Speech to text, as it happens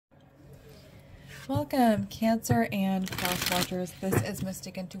Welcome, Cancer and Cross Watchers. This is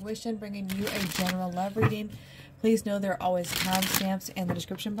Mystic Intuition bringing you a general love reading. Please know there are always timestamps in the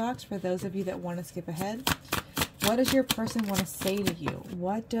description box for those of you that want to skip ahead. What does your person want to say to you?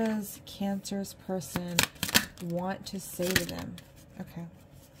 What does Cancer's person want to say to them? Okay.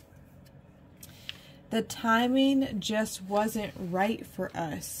 The timing just wasn't right for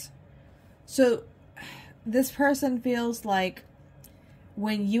us. So this person feels like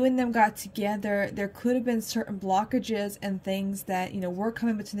when you and them got together, there could have been certain blockages and things that, were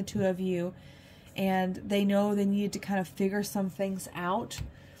coming between the two of you. And they know they needed to kind of figure some things out.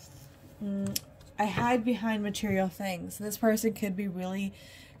 I hide behind material things. This person could be really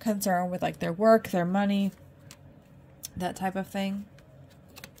concerned with like their work, their money, that type of thing.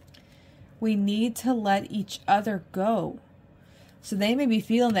 We need to let each other go. So they may be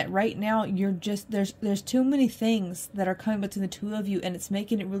feeling that right now you're just, there's too many things that are coming between the two of you, and it's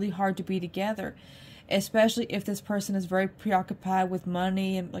making it really hard to be together. Especially if this person is very preoccupied with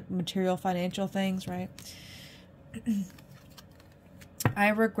money and like material financial things, right? I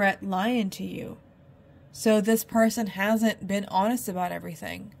regret lying to you. So this person hasn't been honest about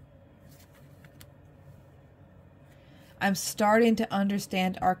everything. I'm starting to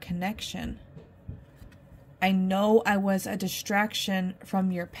understand our connection. I know I was a distraction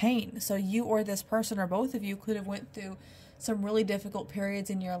from your pain. So you or this person or both of you could have went through some really difficult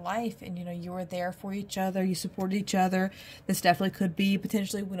periods in your life, and you were there for each other, you supported each other. This definitely could be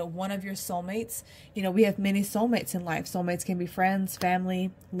potentially one of your soulmates. We have many soulmates in life. Soulmates can be friends,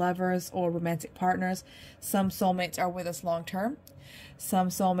 family, lovers, or romantic partners. Some soulmates are with us long term. Some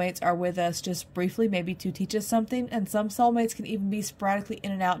soulmates are with us just briefly, maybe to teach us something, and some soulmates can even be sporadically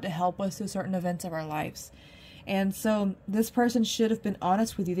in and out to help us through certain events of our lives. And so this person should have been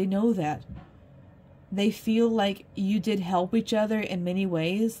honest with you. They know that. They feel like you did help each other in many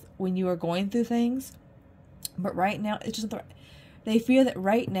ways when you were going through things. But right now, it's just they feel that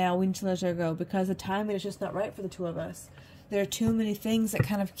right now we need to let each other go because the timing is just not right for the two of us. There are too many things that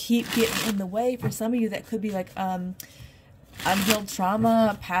kind of keep getting in the way. For some of you, that could be like unhealed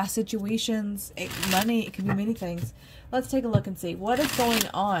trauma, past situations, money. It could be many things. Let's take a look and see what is going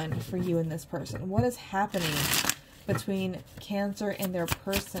on for you and this person. What is happening between Cancer and their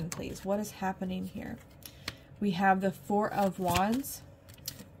person, please? What is happening here? We have the Four of Wands,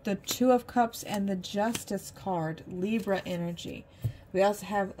 the Two of Cups, and the Justice card, Libra energy. We also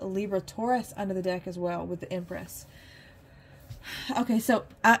have Libra Taurus under the deck as well with the Empress. Okay, so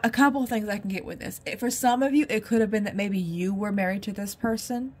a couple of things I can get with this. For some of you, it could have been that maybe you were married to this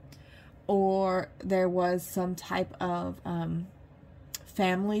person, or there was some type of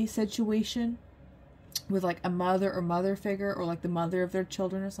family situation with like a mother or mother figure, or like the mother of their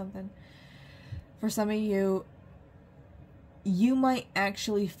children or something. For some of you, you might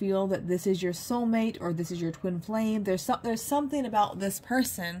actually feel that this is your soulmate or this is your twin flame. There's something about this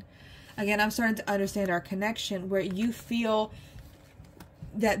person. Again, I'm starting to understand our connection where you feel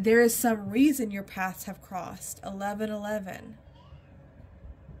that there is some reason your paths have crossed. 11-11.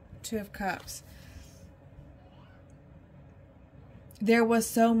 Two of Cups. There was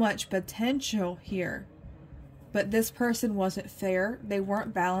so much potential here, but this person wasn't fair. They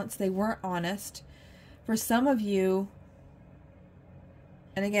weren't balanced. They weren't honest. For some of you,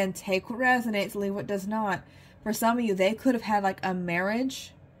 and again, take what resonates, leave what does not. For some of you, they could have had like a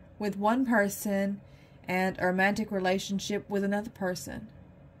marriage with one person and a romantic relationship with another person.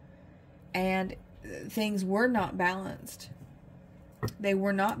 And things were not balanced. They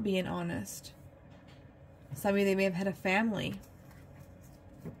were not being honest. Some of you, they may have had a family.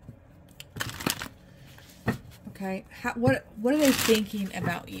 Okay, what are they thinking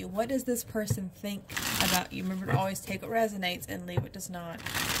about you? What does this person think about you? Remember to always take what resonates and leave what does not.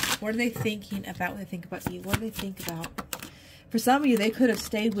 What are they thinking about when they think about you? What do they think about? For some of you, they could have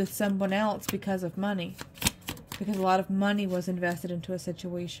stayed with someone else because of money. Because a lot of money was invested into a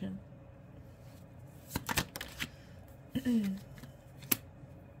situation.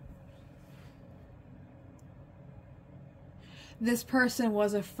 This person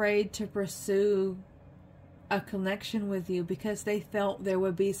was afraid to pursue a connection with you because they felt there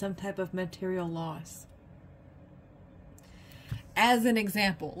would be some type of material loss. As an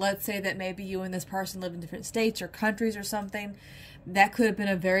example, let's say that maybe you and this person live in different states or countries or something. That could have been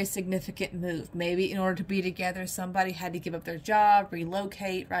a very significant move. Maybe in order to be together, somebody had to give up their job,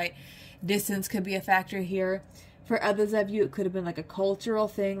 relocate, right? Distance could be a factor here. For others of you, it could have been like a cultural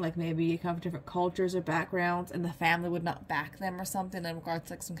thing, like maybe you come from different cultures or backgrounds and the family would not back them or something in regards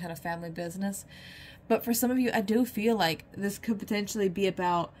to like some kind of family business. But for some of you, I do feel like this could potentially be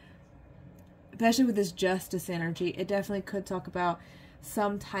about, especially with this justice energy, it definitely could talk about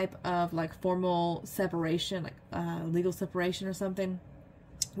some type of like formal separation, like legal separation or something,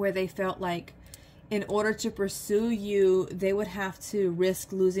 where they felt like in order to pursue you, they would have to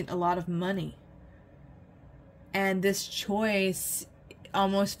risk losing a lot of money. And this choice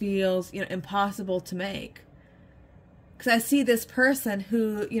almost feels, you know, impossible to make. Because I see this person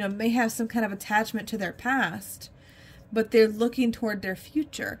who, you know, may have some kind of attachment to their past, but they're looking toward their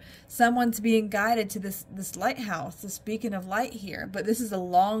future. Someone's being guided to this lighthouse, this beacon of light here. But this is a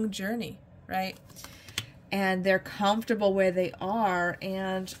long journey, right? And they're comfortable where they are.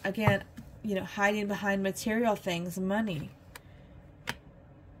 And again, you know, hiding behind material things, money.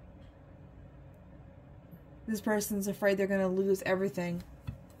 This person's afraid they're going to lose everything.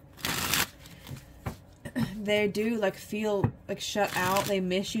 They do like feel like shut out. They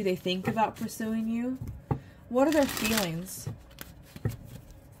miss you. They think about pursuing you. What are their feelings?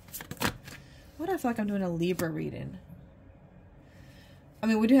 What if like I'm doing a Libra reading? I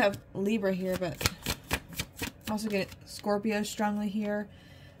mean, we do have Libra here, but also get Scorpio strongly here.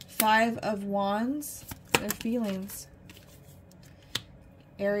 5 of Wands. Their feelings.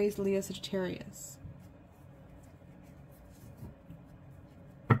 Aries, Leo, Sagittarius.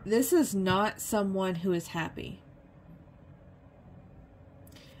 This is not someone who is happy.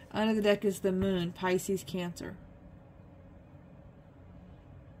 Under the deck is the Moon, Pisces, Cancer.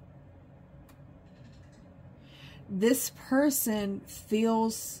 This person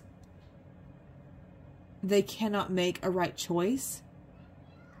feels they cannot make a right choice.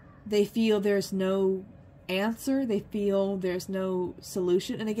 They feel there's no answer. They feel there's no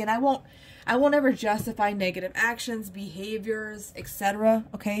solution. And again, I won't ever justify negative actions, behaviors, etc.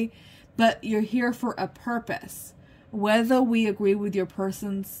 Okay? But you're here for a purpose. Whether we agree with your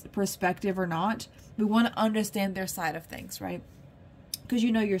person's perspective or not, we want to understand their side of things, right? Because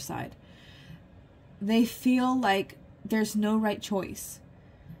you know your side. They feel like there's no right choice.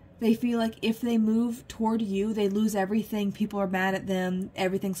 They feel like if they move toward you, they lose everything. People are mad at them.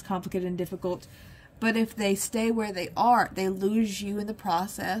 Everything's complicated and difficult. But if they stay where they are, they lose you in the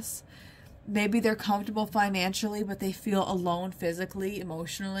process. Maybe they're comfortable financially, but they feel alone physically,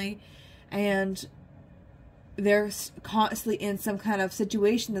 emotionally. And they're constantly in some kind of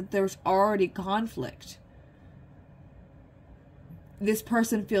situation that there's already conflict. This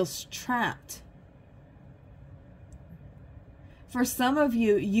person feels trapped. For some of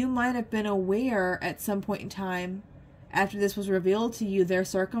you, you might have been aware at some point in time, after this was revealed to you, their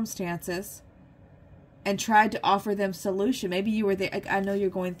circumstances, and tried to offer them solution. Maybe you were there. I know you're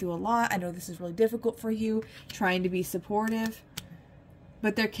going through a lot. I know this is really difficult for you, trying to be supportive.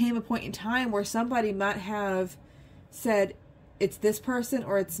 But there came a point in time where somebody might have said, it's this person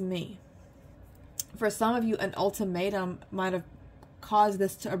or it's me. For some of you, an ultimatum might have caused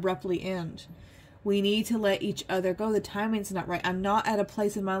this to abruptly end. We need to let each other go. The timing's not right. I'm not at a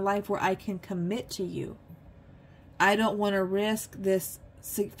place in my life where I can commit to you. I don't want to risk this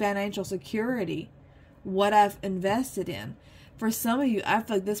financial security, what I've invested in. For some of you, I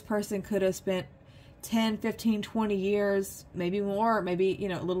feel like this person could have spent 10, 15, 20 years, maybe more, maybe, you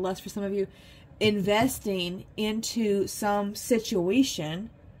know, a little less for some of you, investing into some situation,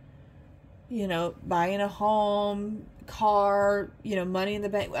 you know, buying a home, car, you know, money in the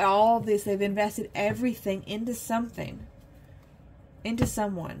bank, all this. They've invested everything into something, into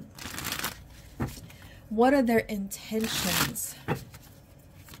someone. What are their intentions?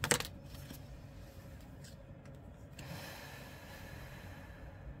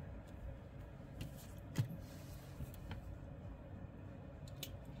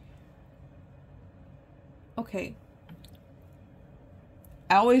 Okay.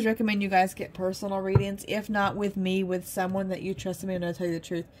 I always recommend you guys get personal readings. If not with me, with someone that you trust me, and I'll tell you the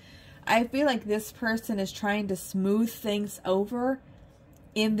truth. I feel like this person is trying to smooth things over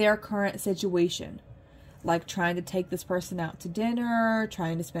in their current situation. Like trying to take this person out to dinner,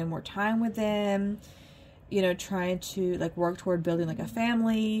 trying to spend more time with them, you know, trying to like work toward building like a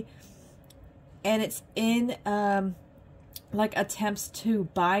family. And it's in like attempts to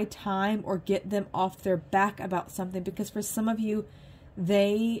buy time or get them off their back about something. Because for some of you,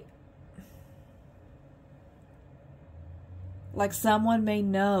 they, like someone may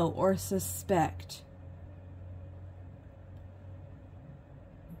know or suspect.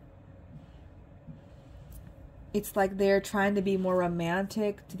 It's like they're trying to be more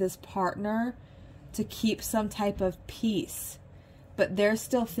romantic to this partner to keep some type of peace. But they're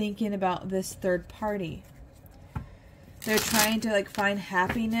still thinking about this third party. They're trying to like find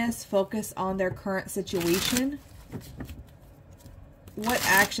happiness, focus on their current situation. What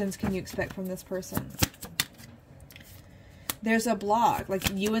actions can you expect from this person? There's a block.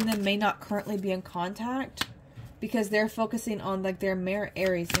 Like you and them may not currently be in contact. because they're focusing on like their mare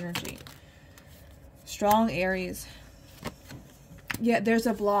Aries energy. Strong Aries. Yeah, there's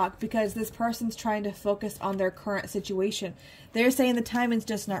a block because this person's trying to focus on their current situation. They're saying the timing's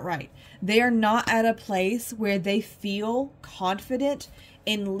just not right. They are not at a place where they feel confident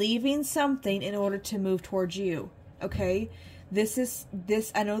in leaving something in order to move towards you. Okay?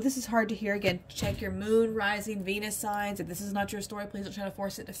 I know this is hard to hear. Again, check your moon, rising, Venus signs. If this is not your story, please don't try to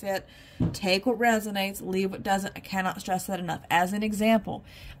force it to fit. Take what resonates, leave what doesn't. I cannot stress that enough. As an example,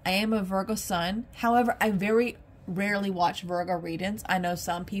 I am a Virgo sun. However, I very rarely watch Virgo readings. I know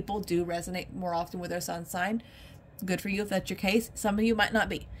some people do resonate more often with their sun sign. Good for you if that's your case. Some of you might not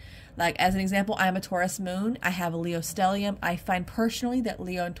be. Like, as an example, I'm a Taurus moon. I have a Leo stellium. I find personally that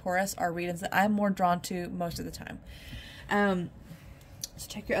Leo and Taurus are readings that I'm more drawn to most of the time. So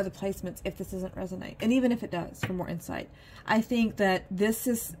check your other placements if this doesn't resonate. And even if it does, for more insight. I think that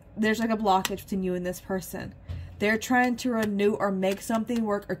there's like a blockage between you and this person. They're trying to renew or make something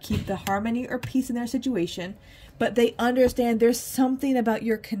work or keep the harmony or peace in their situation. But they understand there's something about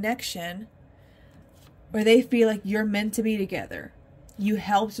your connection where they feel like you're meant to be together. You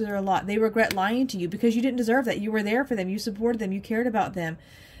helped her a lot. They regret lying to you because you didn't deserve that. You were there for them. You supported them. You cared about them.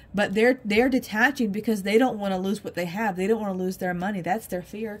 But they're detaching because they don't want to lose what they have. They don't want to lose their money. That's their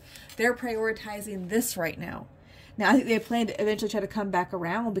fear. They're prioritizing this right now. Now, I think they plan to eventually try to come back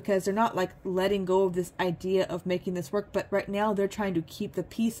around because they're not like letting go of this idea of making this work. But right now they're trying to keep the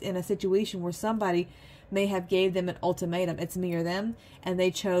peace in a situation where somebody may have gave them an ultimatum. It's me or them. And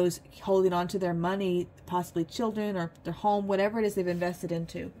they chose holding on to their money, possibly children or their home, whatever it is they've invested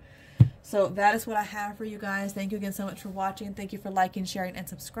into. So that is what I have for you guys. Thank you again so much for watching. Thank you for liking, sharing, and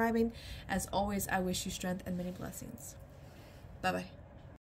subscribing. As always, I wish you strength and many blessings. Bye-bye.